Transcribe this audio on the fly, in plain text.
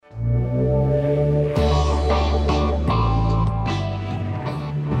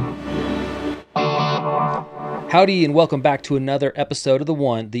Howdy and welcome back to another episode of the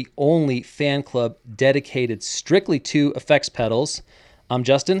one, the only fan club dedicated strictly to effects pedals. I'm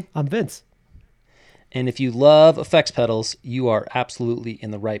Justin. I'm Vince. And if you love effects pedals, you are absolutely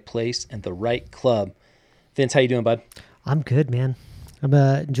in the right place and the right club. Vince, how you doing, bud? I'm good, man. I'm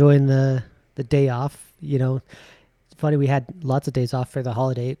enjoying the day off. You know, it's funny, we had lots of days off for the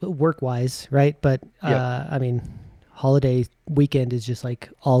holiday, work-wise, right? But, Yep. I mean, holiday weekend is just like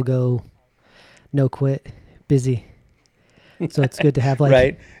all go, no quit, busy. So it's good to have like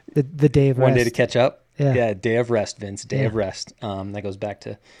Right. the day of rest. One day to catch up. Yeah. Day of rest, Vince. Day of rest. That goes back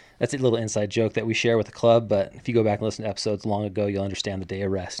to, that's a little inside joke that we share with the club, but if you go back and listen to episodes long ago, you'll understand the day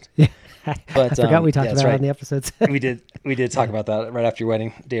of rest. Yeah. But, I forgot we talked that's about it right. on the episodes. We did talk about that right after your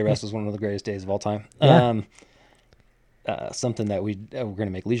wedding. Day of rest was one of the greatest days of all time. Yeah. Something that we're going to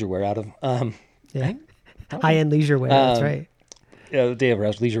make leisure wear out of. Yeah. High-end leisure wear, that's right. Yeah, the day of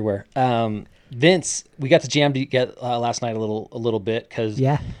rest, leisure wear. Vince, we got to jam last night a little bit because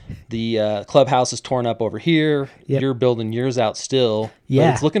the clubhouse is torn up over here. Yep. You're building yours out still. Yeah.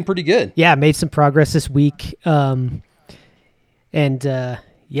 But it's looking pretty good. Yeah, made some progress this week. It's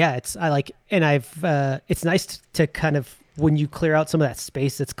nice to kind of, when you clear out some of that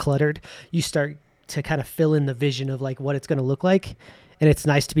space that's cluttered, you start to kind of fill in the vision of like what it's going to look like. And it's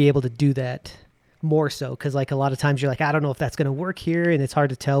nice to be able to do that more so. Cause like a lot of times you're like, I don't know if that's going to work here. And it's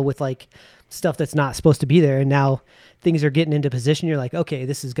hard to tell with like stuff that's not supposed to be there. And now things are getting into position. You're like, okay,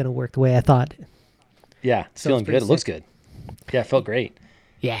 this is going to work the way I thought. Yeah, it's feeling good. It looks good. Yeah, it felt great.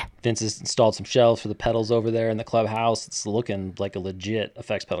 Yeah. Vince has installed some shelves for the pedals over there in the clubhouse. It's looking like a legit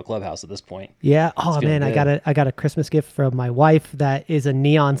effects pedal clubhouse at this point. Yeah. Oh man, good. I got a Christmas gift from my wife that is a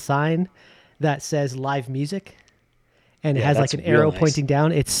neon sign that says live music, and it has like an arrow pointing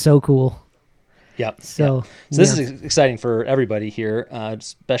down. It's so cool. Yep. So this is exciting for everybody here,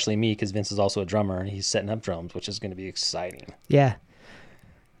 especially me, because Vince is also a drummer and he's setting up drums, which is going to be exciting. Yeah.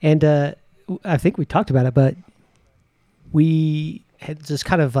 And I think we talked about it, but we had just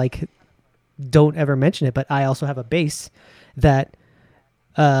kind of like don't ever mention it, but I also have a bass that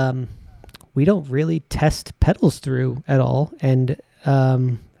we don't really test pedals through at all. And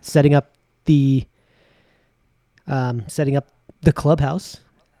setting up the clubhouse,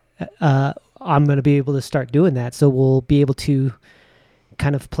 I'm going to be able to start doing that. So we'll be able to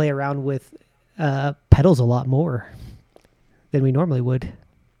kind of play around with pedals a lot more than we normally would.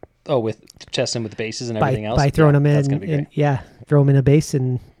 Oh, with testing with the basses and everything else? By throwing them in. That's gonna be great. Throw them in a bass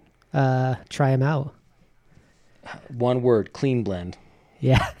and try them out. One word, clean blend.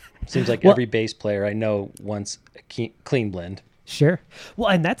 Yeah. Seems like every bass player I know wants a clean blend. Sure. Well,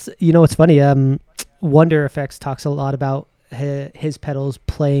 and that's, it's funny. Wonder Effects talks a lot about his pedals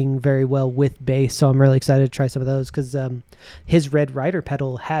playing very well with bass, so I'm really excited to try some of those because his Red Rider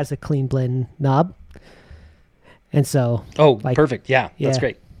pedal has a clean blend knob, and so perfect. That's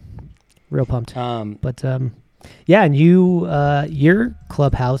great. Real pumped. And your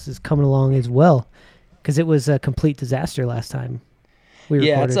clubhouse is coming along as well because it was a complete disaster last time we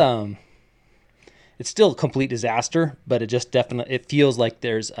recorded. It's still a complete disaster, but it feels like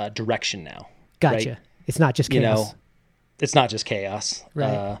there's a direction now. Gotcha. Right? It's not just chaos. It's not just chaos.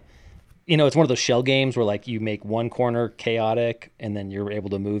 Right. It's one of those shell games where like you make one corner chaotic and then you're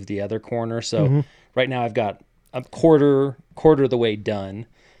able to move the other corner. So right now I've got a quarter of the way done.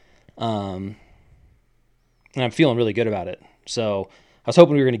 And I'm feeling really good about it. So I was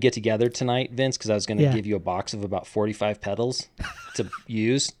hoping we were going to get together tonight, Vince, because I was going to give you a box of about 45 pedals to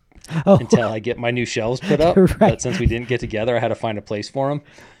use until I get my new shelves put up. Right. But since we didn't get together, I had to find a place for them.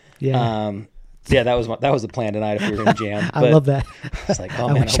 Yeah. That was the plan tonight if we were going to jam. I love that. It's like, oh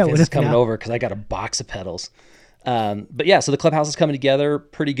man, I hope Vince is coming over because I got a box of pedals. So the clubhouse is coming together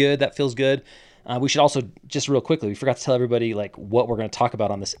pretty good. That feels good. We should also, just real quickly, we forgot to tell everybody like what we're going to talk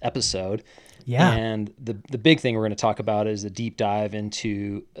about on this episode. Yeah. And the big thing we're going to talk about is a deep dive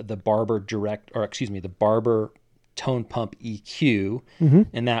into the Barber the Barber Tone Pump EQ.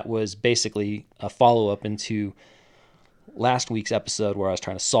 And that was basically a follow-up into last week's episode where I was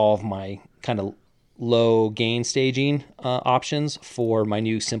trying to solve my kind of low gain staging options for my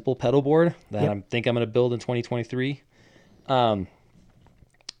new simple pedal board that I think I'm going to build in 2023. I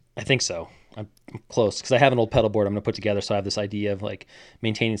think so. I'm close because I have an old pedal board I'm going to put together. So I have this idea of like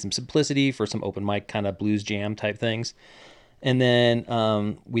maintaining some simplicity for some open mic kind of blues jam type things. And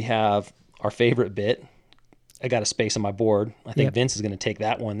then we have our favorite bit. I got a space on my board. I think Vince is going to take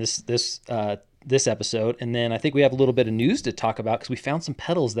that one this episode. And then I think we have a little bit of news to talk about because we found some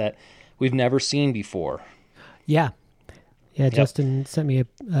pedals that we've never seen before. Yeah. Yeah. Justin sent me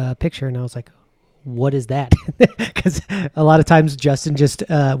a picture and I was like, what is that? Because a lot of times Justin just,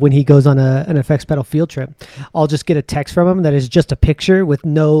 when he goes on an effects pedal field trip, I'll just get a text from him that is just a picture with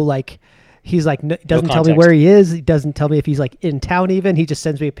no like, he's like, doesn't tell me where he is. He doesn't tell me if he's like in town even. He just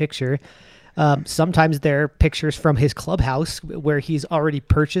sends me a picture. Sometimes they're pictures from his clubhouse where he's already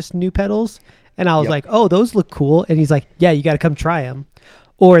purchased new pedals. And I was like, oh, those look cool. And he's like, yeah, you got to come try them.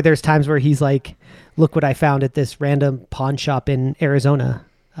 Or there's times where he's like, look what I found at this random pawn shop in Arizona.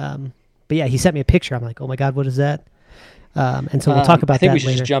 But yeah, he sent me a picture. I'm like, oh my God, what is that? And so we'll talk about that later. I think we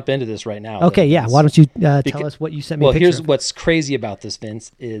should just jump into this right now. Okay, yeah. Why don't you tell us what you sent me a picture here's of. What's crazy about this,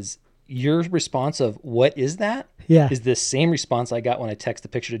 Vince, is your response of what is that? Yeah. Is the same response I got when I text the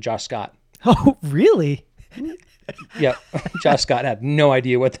picture to Josh Scott. Oh, really? Yeah. Josh Scott had no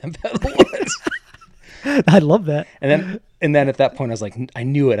idea what that pedal was. I love that. And then at that point I was like, I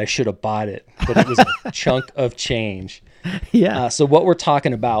knew it. I should have bought it. But it was a chunk of change. Yeah. So what we're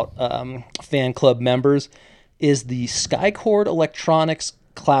talking about, fan club members, is the Skychord Electronics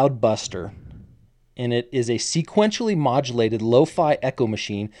Cloudbuster. And it is a sequentially modulated lo-fi echo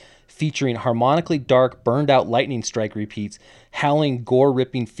machine featuring harmonically dark, burned-out lightning strike repeats, howling,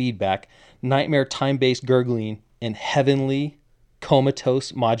 gore-ripping feedback, nightmare time-based gurgling, and heavenly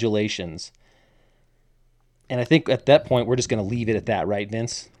comatose modulations. And I think at that point, we're just going to leave it at that, right,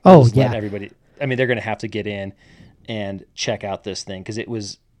 Vince? Oh, just yeah. let everybody, I mean, they're going to have to get in and check out this thing because it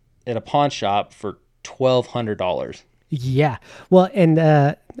was at a pawn shop for $1,200. Yeah. Well, and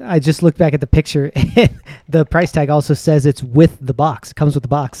I just looked back at the picture. And the price tag also says it's with the box. It comes with the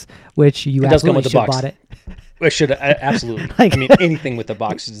box, which you absolutely should have bought it. I should absolutely. Like, I mean, anything with the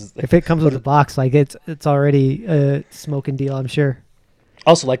box is. If it comes with the box, like it's already a smoking deal, I'm sure.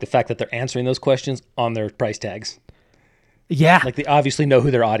 Also, like the fact that they're answering those questions on their price tags. Yeah. Like they obviously know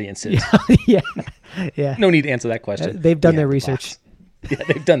who their audience is. Yeah. Yeah. No need to answer that question. They've done their research. Yeah,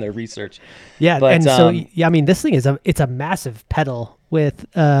 they've done their research. Yeah, but, and so yeah, I mean, this thing it's a massive pedal with,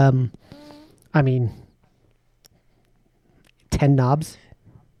 I mean, 10 knobs,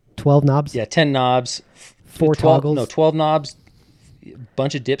 12 knobs. Yeah, 10 knobs, 4 toggles. No, 12 knobs,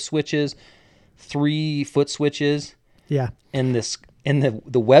 bunch of dip switches, 3 foot switches. Yeah, and the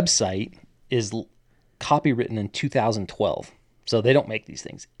website is copywritten in 2012, so they don't make these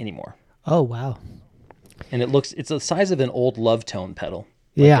things anymore. Oh wow. And it's the size of an old Love Tone pedal.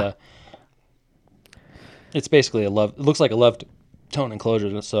 Yeah. It's basically it looks like a Love Tone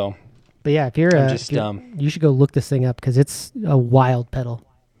enclosure. So, but yeah, if you're, you should go look this thing up because it's a wild pedal.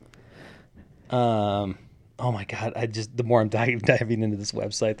 Oh my God. The more I'm diving into this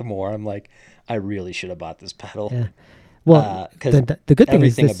website, the more I'm like, I really should have bought this pedal. Yeah. Well, because the good thing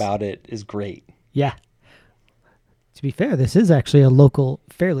everything is about it is great. Yeah. To be fair, this is actually a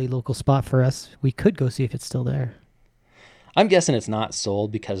fairly local spot for us. We could go see if it's still there. I'm guessing it's not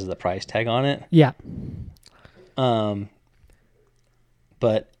sold because of the price tag on it. Yeah. But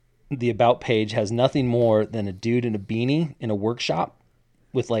the about page has nothing more than a dude in a beanie in a workshop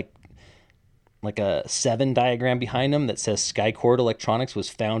with like a 7 diagram behind him that says Skychord Electronics was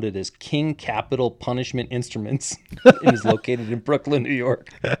founded as King Capital Punishment Instruments and is located in Brooklyn, New York.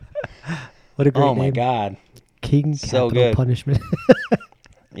 What a great name. Oh my God. King Capital Punishment.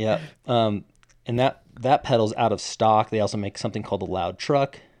 Yeah. And that pedal's out of stock. They also make something called the Loud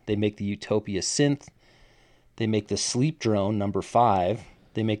Truck. They make the Utopia Synth. They make the Sleep Drone number 5.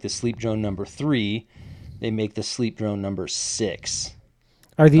 They make the Sleep Drone number 3. They make the Sleep Drone number 6.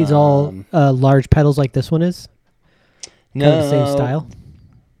 Are these all large pedals like this one is? No. Kind of the same style?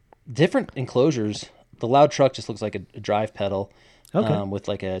 Different enclosures. The Loud Truck just looks like a drive pedal with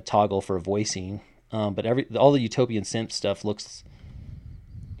like a toggle for voicing. But all the Utopian Synth stuff looks,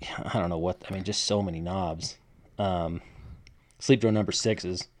 I don't know what, I mean, just so many knobs. Sleep Drone number 6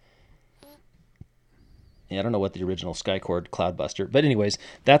 is, I don't know what the original Skychord Cloudbuster, but anyways,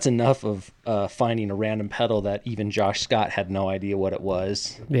 that's enough of finding a random pedal that even Josh Scott had no idea what it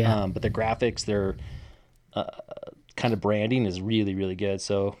was. Yeah. But the graphics, their kind of branding is really, really good.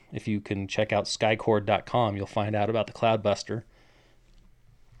 So if you can check out skychord.com, you'll find out about the Cloudbuster.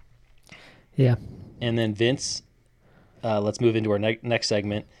 Yeah. And then Vince, let's move into our next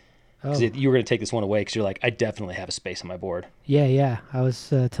segment. Because you were going to take this one away because you're like, I definitely have a space on my board. Yeah. I was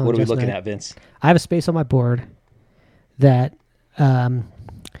telling What are we Justin looking at, Vince? I have a space on my board that,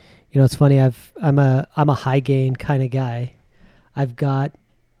 it's funny. I'm a high gain kind of guy. I've got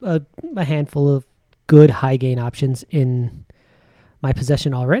a handful of good high gain options in my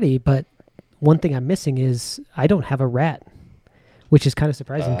possession already, but one thing I'm missing is I don't have a Rat, which is kind of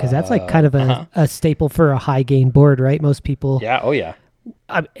surprising because that's like kind of a staple for a high gain board, right? Most people. Yeah. Oh yeah.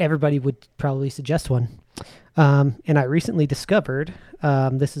 Everybody would probably suggest one. And I recently discovered,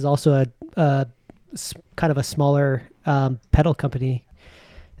 this is also a kind of a smaller pedal company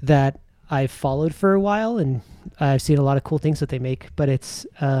that I've followed for a while, and I've seen a lot of cool things that they make. But it's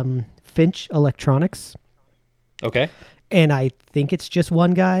Finch Electronics, Okay. and I think it's just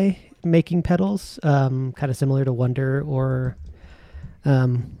one guy making pedals, kind of similar to Wonder or a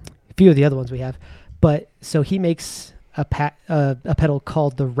few of the other ones we have. But so he makes a pedal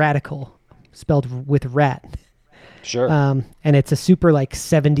called the Radical, spelled with rat. Sure. And it's a super like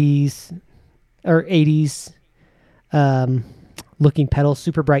 70s or 80s looking pedal,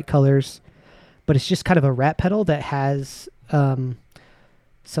 super bright colors, but it's just kind of a rat pedal that has some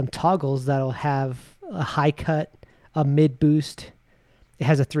toggles that'll have a high cut, a mid boost. It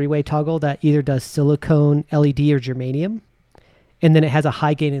has a 3-way toggle that either does silicone, LED, or germanium, and then it has a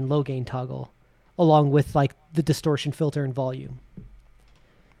high gain and low gain toggle, along with like the distortion filter and volume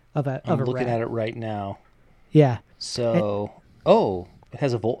I'm looking at it right now. Yeah. So, it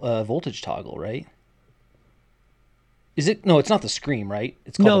has a voltage toggle, right? Is it? No, it's not the Scream, right?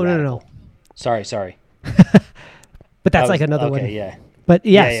 It's called the Radical. No. Sorry. But that's like another one. Okay, yeah. But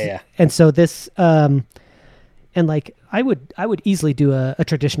yes, Yeah. And so this, and like I would easily do a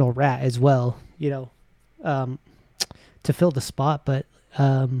traditional rat as well, to fill the spot. But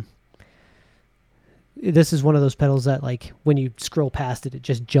this is one of those pedals that like when you scroll past it, it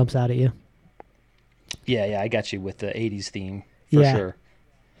just jumps out at you. Yeah, I got you with the 80s theme for sure.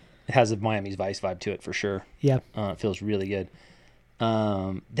 It has a Miami's Vice vibe to it for sure. Yeah. It feels really good.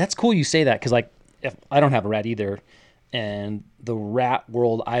 That's cool you say that because like if I don't have a rat either, and the rat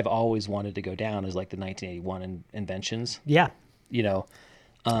world I've always wanted to go down is like the 1981 inventions. Yeah. Did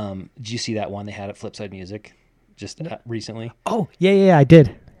you see that one they had at Flipside Music just recently? Oh, yeah, I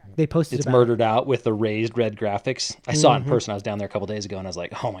did. They posted It's about murdered out with the raised red graphics. I saw it in person. I was down there a couple days ago, and I was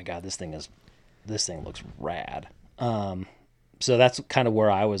like, "Oh my god, this thing looks rad." So that's kind of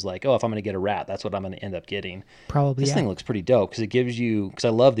where I was like, "Oh, if I'm going to get a rat, that's what I'm going to end up getting." Probably. This thing looks pretty dope because it gives you. Because I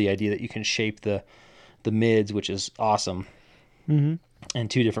love the idea that you can shape the mids, which is awesome, in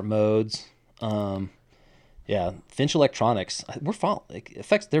 2 different modes. Yeah, Finch Electronics. We're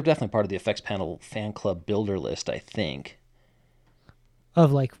effects. They're definitely part of the Effects Panel fan club builder list, I think.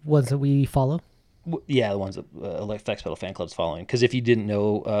 Of like ones that we follow. Yeah, the ones that Effects Pedal Fan Club's following. Because if you didn't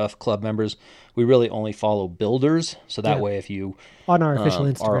know, club members, we really only follow builders. So that way, if you on our official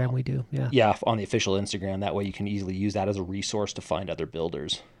Instagram, we do. Yeah, on the official Instagram. That way, you can easily use that as a resource to find other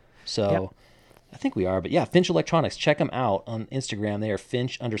builders. So I think we are. But yeah, Finch Electronics. Check them out on Instagram. They are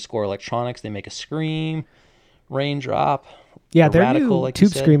Finch_Electronics. They make a Scream, Raindrop. Yeah, their Radical, new like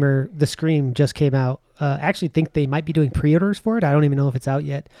Tube Screamer, the Scream, just came out. I actually think they might be doing pre-orders for it. I don't even know if it's out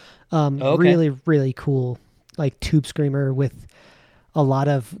yet. Okay. Really, really cool, like Tube Screamer with a lot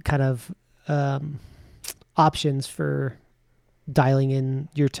of kind of options for dialing in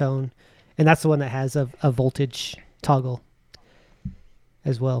your tone, and that's the one that has a voltage toggle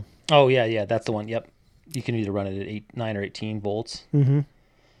as well. Oh yeah, that's the one. Yep, you can either run it at 9 or 18 volts. Mm-hmm.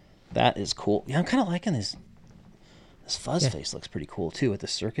 That is cool. Yeah, I'm kind of liking this. This fuzz face looks pretty cool too with the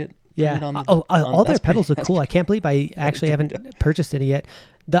circuit. Yeah. All their pedals look cool. I can't believe I actually haven't purchased any yet.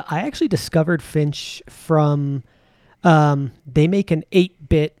 I actually discovered Finch from, they make an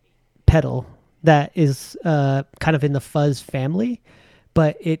 8-bit pedal that is kind of in the fuzz family,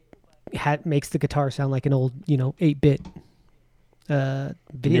 but it makes the guitar sound like an old 8-bit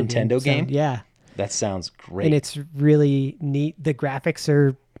video Nintendo game. Yeah. That sounds great. And it's really neat. The graphics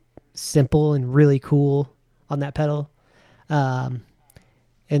are simple and really cool on that pedal.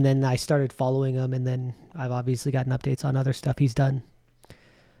 And then I started following him, and then I've obviously gotten updates on other stuff he's done.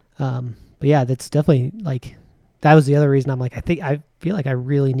 But yeah, that's definitely like, that was the other reason I'm like, I feel like I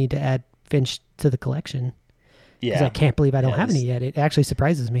really need to add Finch to the collection. Yeah. Because I can't believe I don't have any yet. It actually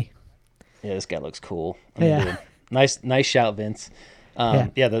surprises me. Yeah, this guy looks cool. Dude, nice shout, Vince.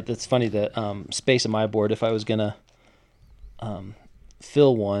 That's funny. The space on my board, if I was gonna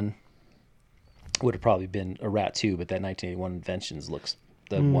fill one, would have probably been a Rat 2, but that 1981 Inventions looks,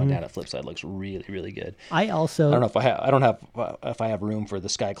 the one down at Flipside looks really, really good. I don't know if I have room for the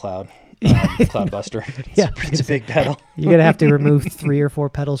Sky Cloud Cloud Buster. It's a big pedal. You're gonna have to remove 3 or 4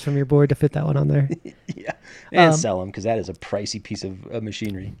 pedals from your board to fit that one on there. Yeah, and sell them because that is a pricey piece of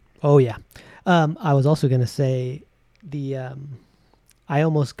machinery. Oh yeah. I was also gonna say I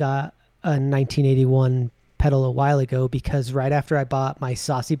almost got a 1981 pedal a while ago because right after I bought my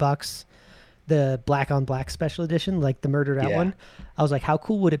Saucy Box, the black on black special edition, like the murdered out one, I was like, how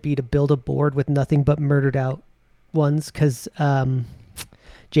cool would it be to build a board with nothing but murdered out ones? Because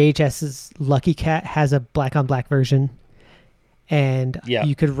JHS's Lucky Cat has a black on black version, and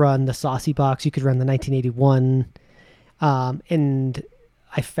you could run the Saucy Box, you could run the 1981, and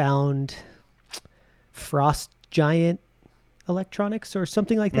I found Frost Giant Electronics or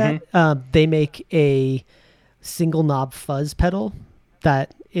something like Mm-hmm. that. They make a single knob fuzz pedal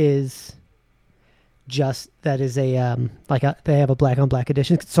that is they have a black on black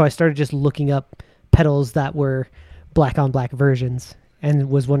edition. So I started just looking up pedals that were black on black versions and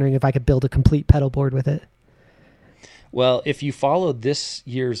was wondering if I could build a complete pedal board with it. Well, if you followed this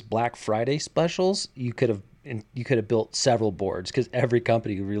year's Black Friday specials, you could have built several boards because every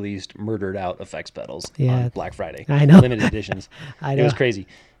company released murdered out effects pedals on Black Friday. I know. Limited editions. I know. It was crazy.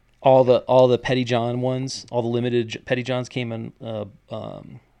 All the Petty John ones, all the limited Petty Johns came in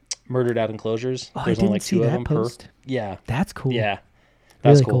murdered out enclosures. Oh, There's I only didn't like see two of that them post. per. Yeah. That's cool. Yeah.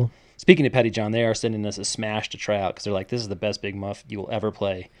 That's Really cool. Speaking of Petty John, they are sending us a smash to try out because they're like, this is the best Big Muff you will ever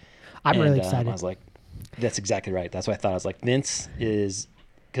play. I'm really excited. I was like, that's exactly right. That's what I thought. I was like, Vince is,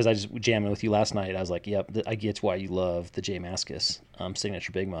 because I just jamming with you last night. I was like, yep, I get why you love the J Mascis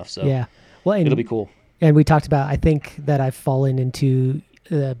signature Big Muff. So yeah, well, it'll be cool. And we talked about, I think that I've fallen into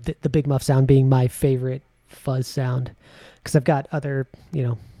the Big Muff sound being my favorite fuzz sound because I've got other,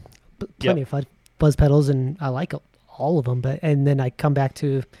 plenty of fuzz pedals and I like all of them. And then I come back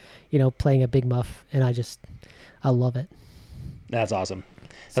to, playing a Big Muff and I love it. That's awesome.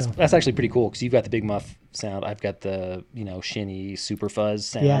 That's actually pretty cool because you've got the Big Muff sound. I've got the shinny super fuzz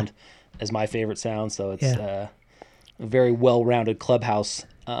sound as my favorite sound. So it's a very well-rounded clubhouse,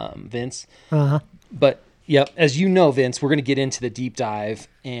 Vince. Uh-huh. But yep, as you know, Vince, we're going to get into the deep dive,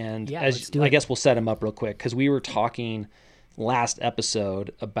 and let's do it. I guess we'll set him up real quick because we were talking last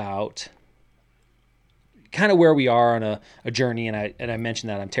episode about kind of where we are on a journey, and I mentioned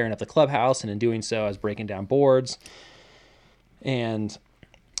that I'm tearing up the clubhouse, and in doing so, I was breaking down boards, and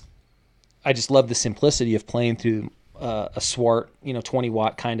I just love the simplicity of playing through a Swart, 20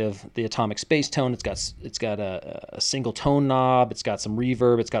 watt kind of the atomic space tone. It's got a single tone knob. It's got some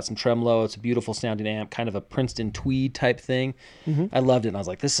reverb. It's got some tremolo. It's a beautiful sounding amp, kind of a Princeton tweed type thing. Mm-hmm. I loved it, and I was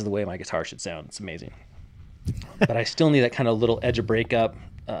like, this is the way my guitar should sound. It's amazing. But I still need that kind of little edge of breakup,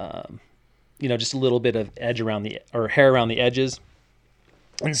 just a little bit of edge hair around the edges.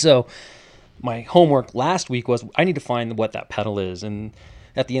 And so my homework last week was I need to find what that pedal is, and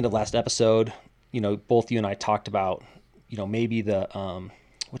at the end of last episode, both you and I talked about, maybe the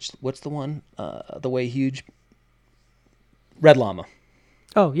what's the one, the way huge Red Llama.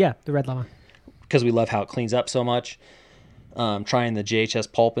 Oh yeah, the Red Llama. Because we love how it cleans up so much. Trying the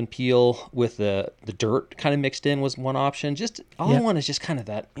JHS pulp and peel with the dirt kind of mixed in was one option. Just all I want is just kind of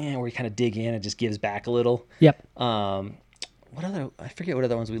that where you kind of dig in and just gives back a little. Yep. I forget what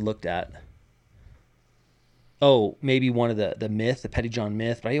other ones we looked at. Oh, maybe one of the Myth, the Petty John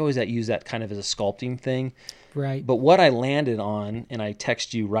Myth, but I always use that kind of as a sculpting thing. Right. But what I landed on, and I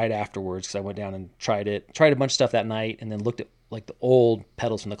texted you right afterwards because I went down and tried a bunch of stuff that night, and then looked at like the old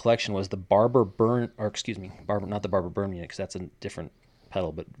pedals from the collection, was the Barber Burn, not the Barber Burn unit because that's a different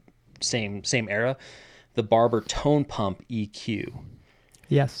pedal, but same era, the Barber Tone Pump EQ.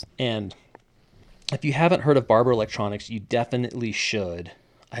 Yes. And if you haven't heard of Barber Electronics, you definitely should.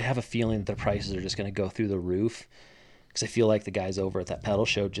 I have a feeling that the prices are just going to go through the roof because I feel like the guys over at that pedal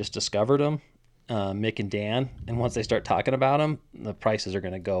show just discovered them, Mick and Dan, and once they start talking about them, the prices are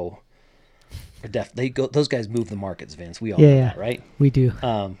going to go. Those guys move the markets, Vince. We all know that, right? We do.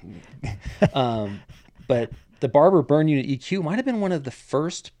 But the Barber Burn Unit EQ might have been one of the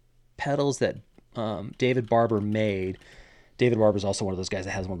first pedals that David Barber made. David Barber is also one of those guys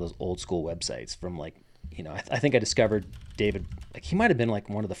that has one of those old school websites from like. I think I discovered David, like he might have been like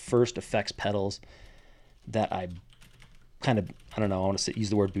one of the first effects pedals that I kind of, I don't know, I want to use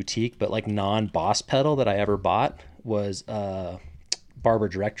the word boutique, but like non-Boss pedal that I ever bought was Barber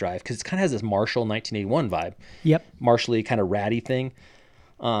Direct Drive because it kind of has this Marshall 1981 vibe. Yep. Marshally kind of ratty thing.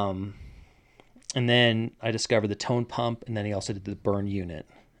 And then I discovered the Tone Pump, and then he also did the Burn Unit.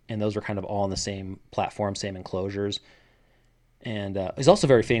 And those were kind of all on the same platform, same enclosures. And he's also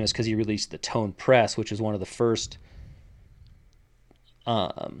very famous because he released the Tone Press, which is one of the first,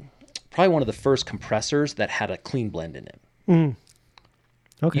 probably one of the first compressors that had a clean blend in it. Mm.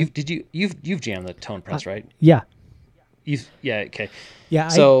 Okay. You've jammed the Tone Press, right? Yeah. Okay. Yeah.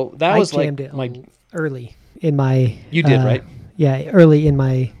 So that was jammed like it early in my. You did, right? Yeah, early in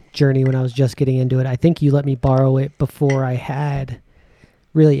my journey when I was just getting into it. I think you let me borrow it before I had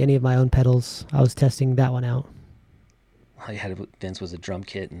really any of my own pedals. I was testing that one out. All you had, Vince, was a drum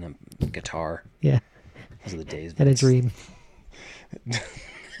kit and a guitar. Yeah. Those are the days. And a dream.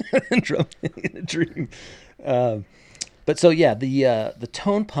 Drum and a dream. But so, yeah, the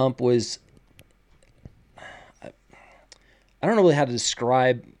Tone Pump was... I don't know really how to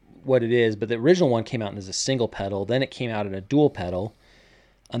describe what it is, but the original one came out as a single pedal. Then it came out in a dual pedal.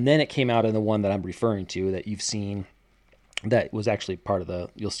 And then it came out in the one that I'm referring to that you've seen, that was actually part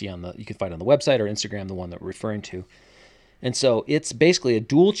of you can find on the website or Instagram, the one that we're referring to. And so it's basically a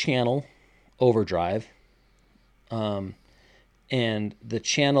dual channel overdrive, and the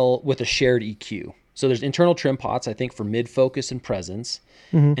channel with a shared EQ. So there's internal trim pots, I think, for mid focus and presence.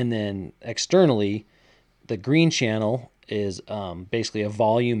 And then externally, the green channel is basically a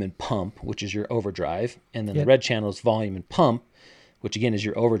volume and pump, which is your overdrive. And then the red channel is volume and pump, which again is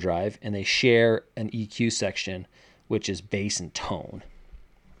your overdrive. And they share an EQ section, which is bass and tone.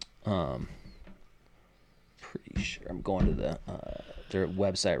 Pretty sure I'm going to their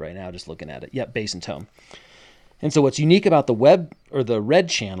website right now, just looking at it. Yep, bass and tone. And so what's unique about the red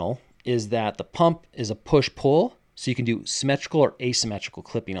channel is that the pump is a push-pull, so you can do symmetrical or asymmetrical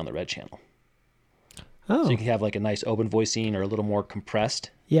clipping on the red channel. Oh. So you can have like a nice open voicing or a little more compressed.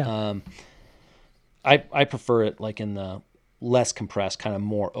 Yeah. I prefer it like in the less compressed, kind of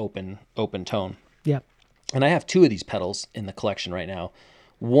more open tone. Yeah. And I have 2 of these pedals in the collection right now.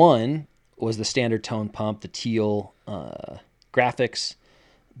 One was the standard tone pump, the teal graphics,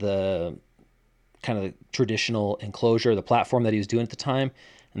 the kind of the traditional enclosure, the platform that he was doing at the time.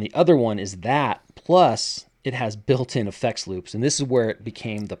 And the other one is that, plus it has built-in effects loops. And this is where it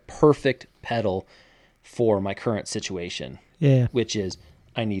became the perfect pedal for my current situation. Yeah. Which is,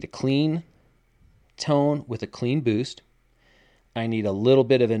 I need a clean tone with a clean boost. I need a little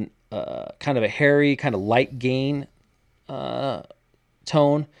bit of an kind of a hairy, kind of light gain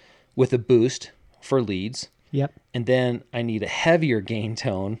tone with a boost for leads. Yep. And then I need a heavier gain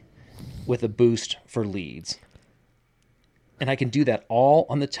tone with a boost for leads. And I can do that all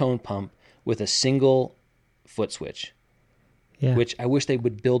on the tone pump with a single foot switch. Yeah. Which I wish they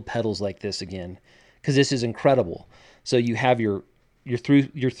would build pedals like this again, because this is incredible. So you have your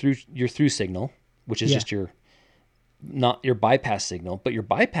through signal, which is just not your bypass signal, but your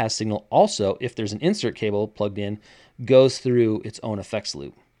bypass signal also, if there's an insert cable plugged in, goes through its own effects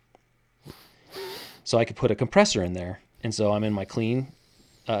loop. So I could put a compressor in there. And so I'm in my clean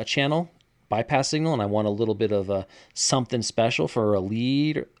channel bypass signal, and I want a little bit of something special for a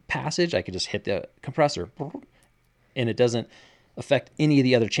lead passage. I could just hit the compressor, and it doesn't affect any of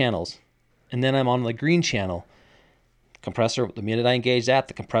the other channels. And then I'm on the green channel. Compressor, the minute I engage that,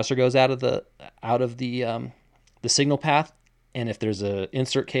 the compressor goes out of the signal path. And if there's a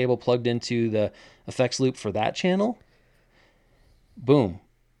insert cable plugged into the effects loop for that channel, boom,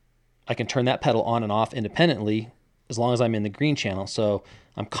 I can turn that pedal on and off independently as long as I'm in the green channel. So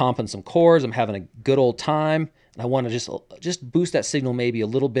I'm comping some chords, I'm having a good old time, and I want to just boost that signal maybe a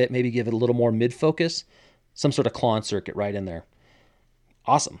little bit, maybe give it a little more mid-focus, some sort of claw-on circuit right in there.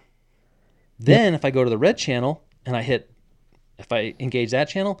 Awesome. Then if I go to the red channel and if I engage that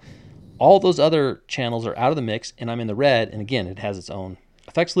channel, all those other channels are out of the mix, and I'm in the red, and again, it has its own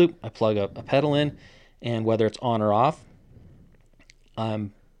effects loop. I plug a pedal in, and whether it's on or off,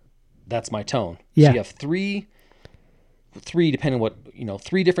 that's my tone. Yeah. So you have three depending on what,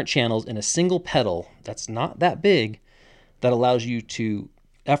 3 different channels in a single pedal that's not that big, that allows you to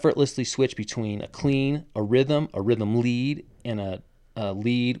effortlessly switch between a rhythm lead, and a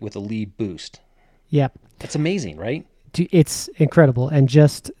lead with a lead boost. Yep. That's amazing, right? It's incredible. And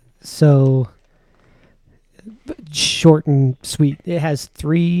just so short and sweet, it has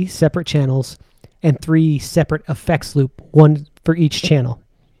 3 separate channels and 3 separate effects loop, one for each channel.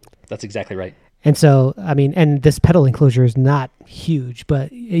 That's exactly right. And so, I mean, and this pedal enclosure is not huge,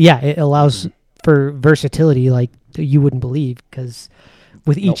 but yeah, it allows for versatility like you wouldn't believe, because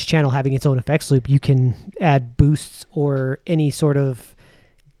with each channel having its own effects loop, you can add boosts or any sort of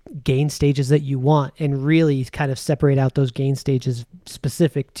gain stages that you want, and really kind of separate out those gain stages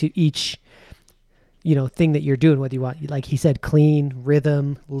specific to each, thing that you're doing, whether you want, like he said, clean,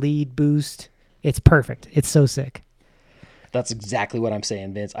 rhythm, lead, boost. It's perfect. It's so sick. That's exactly what I'm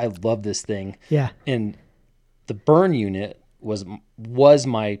saying, Vince. I love this thing. Yeah. And the Burn unit was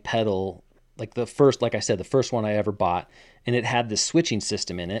my pedal, like I said, the first one I ever bought, and it had this switching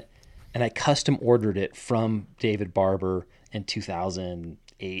system in it, and I custom ordered it from David Barber in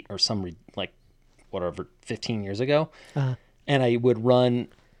 2008 or 15 years ago. Uh-huh. And I would run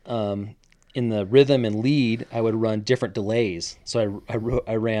in the rhythm and lead, I would run different delays. So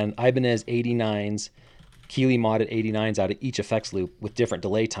I ran Ibanez 89s, Keeley modded 89s out of each effects loop with different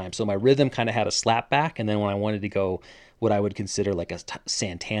delay times. So my rhythm kind of had a slap back, and then when I wanted to go what I would consider like a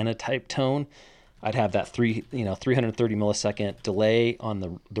Santana type tone, I'd have that 330 millisecond delay on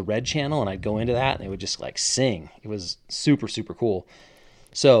the red channel, and I'd go into that, and it would just like sing. It was super, super cool.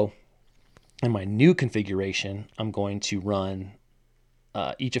 So in my new configuration, I'm going to run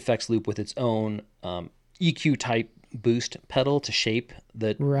each effects loop with its own EQ type boost pedal to shape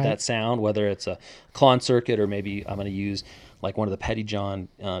Right. that sound, whether it's a Klon circuit or maybe I'm going to use like one of the Petty John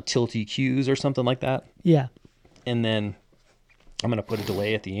tilt EQs or something like that. Yeah. And then I'm going to put a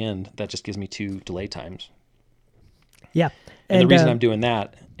delay at the end. That just gives me 2 delay times. Yeah. And the reason I'm doing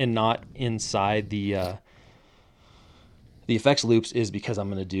that and not inside the effects loops is because I'm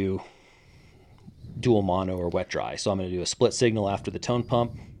going to do dual mono or wet dry. So I'm going to do a split signal after the tone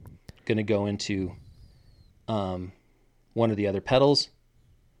pump. Going to go into one of the other pedals.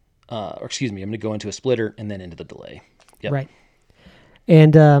 I'm going to go into a splitter and then into the delay. Yep. Right.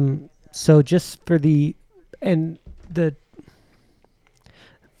 And so just for the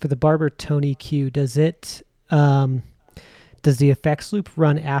Barber tone EQ, does it does the effects loop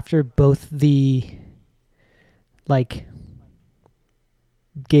run after both the like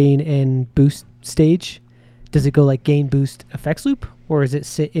gain and boost stage? Does it go like gain, boost, effects loop, or does it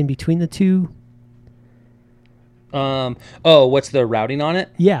sit in between the two? What's the routing on it?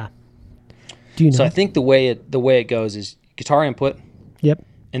 Yeah. Do you know? So I think the way it goes is guitar input. Yep.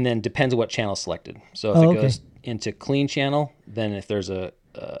 And then depends on what channel selected. So if it goes into clean channel, then if there's a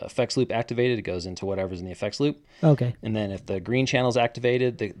effects loop activated, it goes into whatever's in the effects loop. Okay. And then if the green channel is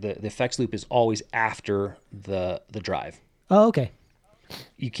activated, the effects loop is always after the drive. Oh, okay.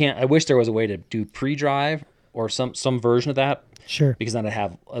 You can't. I wish there was a way to do pre-drive or some version of that. Sure. Because then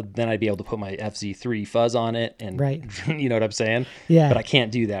I'd be able to put my FZ3 fuzz on it, and right. You know what I'm saying? Yeah. But I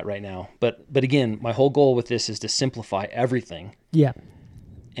can't do that right now. But again, my whole goal with this is to simplify everything. Yeah.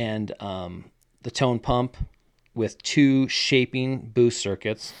 And the tone pump with 2 shaping boost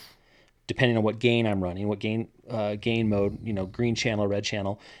circuits, depending on what gain I'm running, what gain mode, green channel, red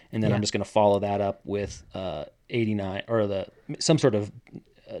channel, and then I'm just going to follow that up with 89 or some sort of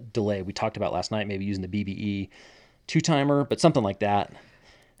delay we talked about last night, maybe using the BBE 2-timer, but something like that.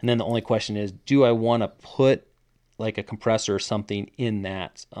 And then the only question is, do I want to put like a compressor or something in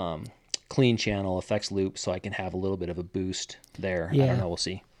that clean channel effects loop so I can have a little bit of a boost there? Yeah. I don't know. We'll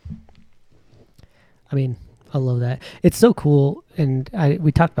see. I mean, I love that. It's so cool. And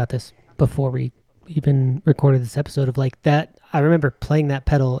we talked about this before we even recorded this episode of like that. I remember playing that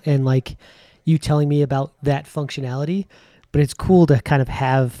pedal and like you telling me about that functionality, but it's cool to kind of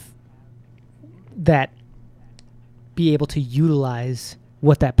have that, be able to utilize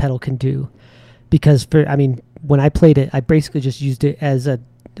what that pedal can do. Because when I played it, I basically just used it as a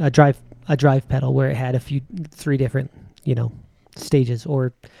drive pedal where it had 3 different, stages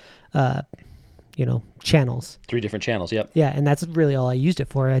or, channels. 3 different channels. Yep. Yeah. And that's really all I used it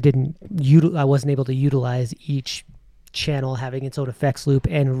for. I wasn't able to utilize each channel having its own effects loop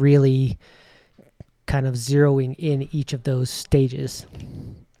and really kind of zeroing in each of those stages.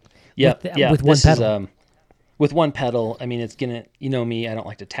 Yep. With one pedal. With one pedal, I mean, it's gonna, me, I don't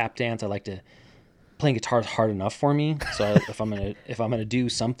like to tap dance. I like to, playing guitar is hard enough for me. So if I'm gonna do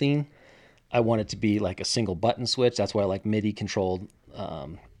something, I want it to be like a single button switch. That's why I like MIDI controlled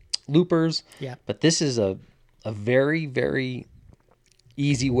loopers. Yeah. But this is a very, very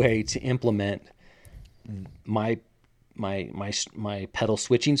easy way to implement my pedal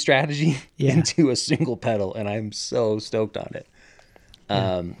switching strategy into a single pedal, and I'm so stoked on it.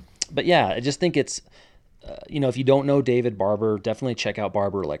 But yeah, I just think it's. If you don't know David Barber, definitely check out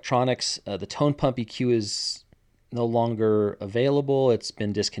Barber Electronics. The Tone Pump EQ is no longer available. It's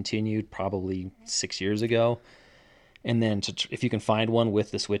been discontinued probably 6 years ago. And then if you can find one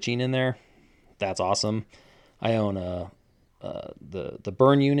with the switching in there, that's awesome. I own the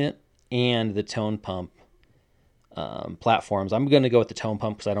Burn unit and the Tone Pump platforms. I'm going to go with the Tone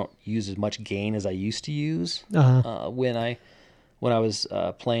Pump because I don't use as much gain as I used to use when I was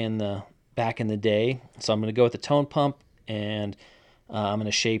playing back in the day. So I'm going to go with the Tone Pump, and I'm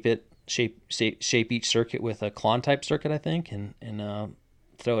going to shape each circuit with a Klon type circuit, I think, and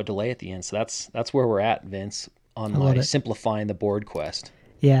throw a delay at the end. So that's where we're at, Vince, on my simplifying the board quest.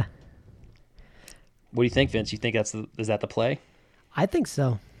 Yeah. What do you think, Vince? You think is that the play? I think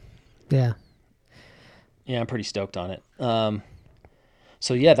so. Yeah. Yeah, I'm pretty stoked on it.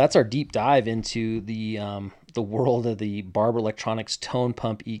 So yeah, that's our deep dive into the world of the Barber Electronics Tone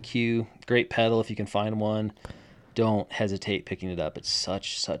Pump EQ. Great pedal if you can find one. Don't hesitate picking it up. It's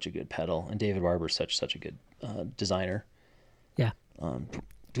such a good pedal, and David Barber is such a good designer. Yeah.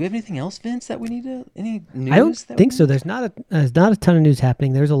 Do we have anything else, Vince, that we need to any news? I don't think so. There's not a ton of news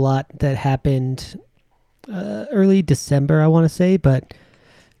happening. There's a lot that happened early December, I want to say, but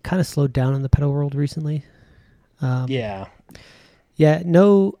kind of slowed down in the pedal world recently. Yeah.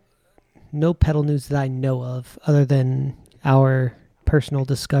 No pedal news that I know of other than our personal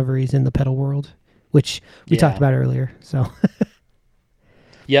discoveries in the pedal world, which we talked about earlier. So,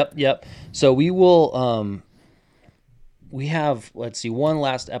 Yep. So we will we have, let's see, one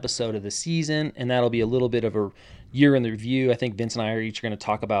last episode of the season, and that'll be a little bit of a year in the review. I think Vince and I are each going to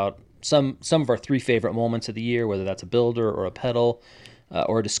talk about some of our 3 favorite moments of the year, whether that's a builder or a pedal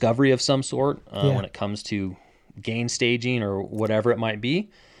or a discovery of some sort when it comes to gain staging or whatever it might be.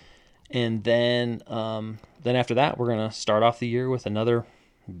 And then after that, we're going to start off the year with another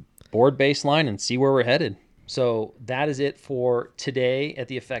board baseline and see where we're headed. So that is it for today at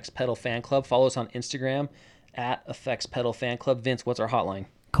the Effects Pedal Fan Club. Follow us on Instagram at Effects Pedal Fan Club. Vince, what's our hotline?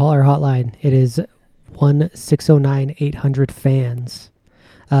 Call our hotline. It is 1-609-800-FANS.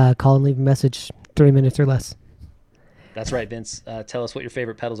 Call and leave a message, 3 minutes or less. That's right, Vince. Tell us what your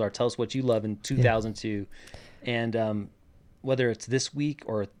favorite pedals are. Tell us what you love in 2002. Yeah. And whether it's this week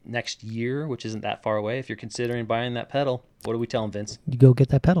or next year, which isn't that far away, if you're considering buying that pedal, what do we tell them, Vince? You go get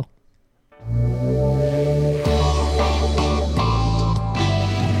that pedal.